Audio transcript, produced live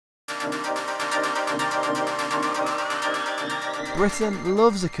Britain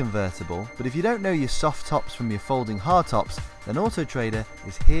loves a convertible, but if you don't know your soft tops from your folding hard tops, then Auto Trader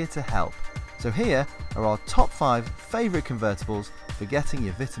is here to help. So here are our top 5 favourite convertibles for getting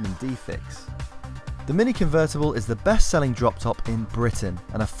your vitamin D fix. The Mini Convertible is the best-selling drop top in Britain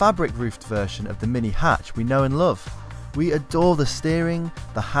and a fabric-roofed version of the Mini Hatch we know and love. We adore the steering,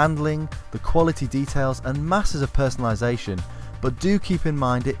 the handling, the quality details and masses of personalisation, but do keep in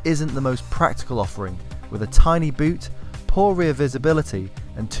mind it isn't the most practical offering, with a tiny boot, poor rear visibility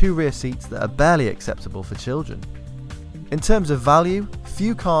and 2 rear seats that are barely acceptable for children. In terms of value,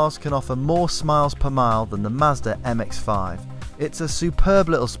 few cars can offer more smiles per mile than the Mazda MX-5. It's a superb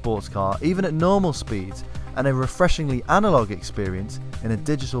little sports car even at normal speeds, and a refreshingly analogue experience in a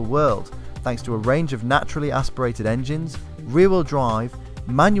digital world, thanks to a range of naturally aspirated engines, rear-wheel drive,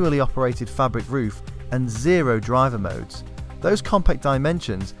 manually operated fabric roof and 0 driver modes. Those compact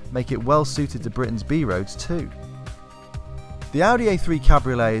dimensions make it well suited to Britain's B-roads too. The Audi A3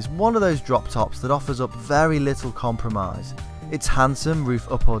 Cabriolet is one of those drop tops that offers up very little compromise. It's handsome,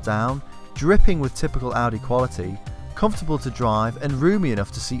 roof up or down, dripping with typical Audi quality, comfortable to drive and roomy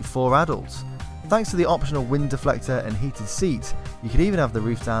enough to seat 4 adults. Thanks to the optional wind deflector and heated seats, you could even have the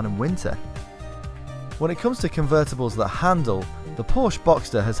roof down in winter. When it comes to convertibles that handle, the Porsche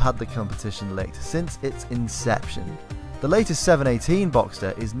Boxster has had the competition licked since its inception. The latest 718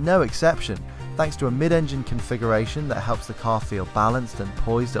 Boxster is no exception, thanks to a mid-engine configuration that helps the car feel balanced and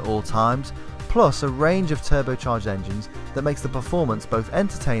poised at all times, plus a range of turbocharged engines that makes the performance both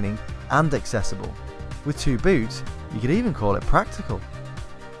entertaining and accessible. With 2 boots, you could even call it practical.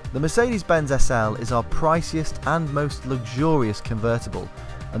 The Mercedes-Benz SL is our priciest and most luxurious convertible,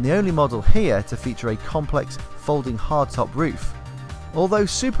 and the only model here to feature a complex folding hardtop roof. Although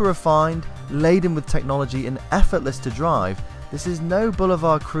super refined, laden with technology and effortless to drive, this is no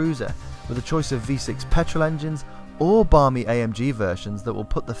boulevard cruiser, with a choice of V6 petrol engines or balmy AMG versions that will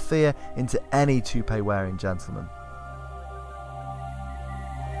put the fear into any toupee-wearing gentleman.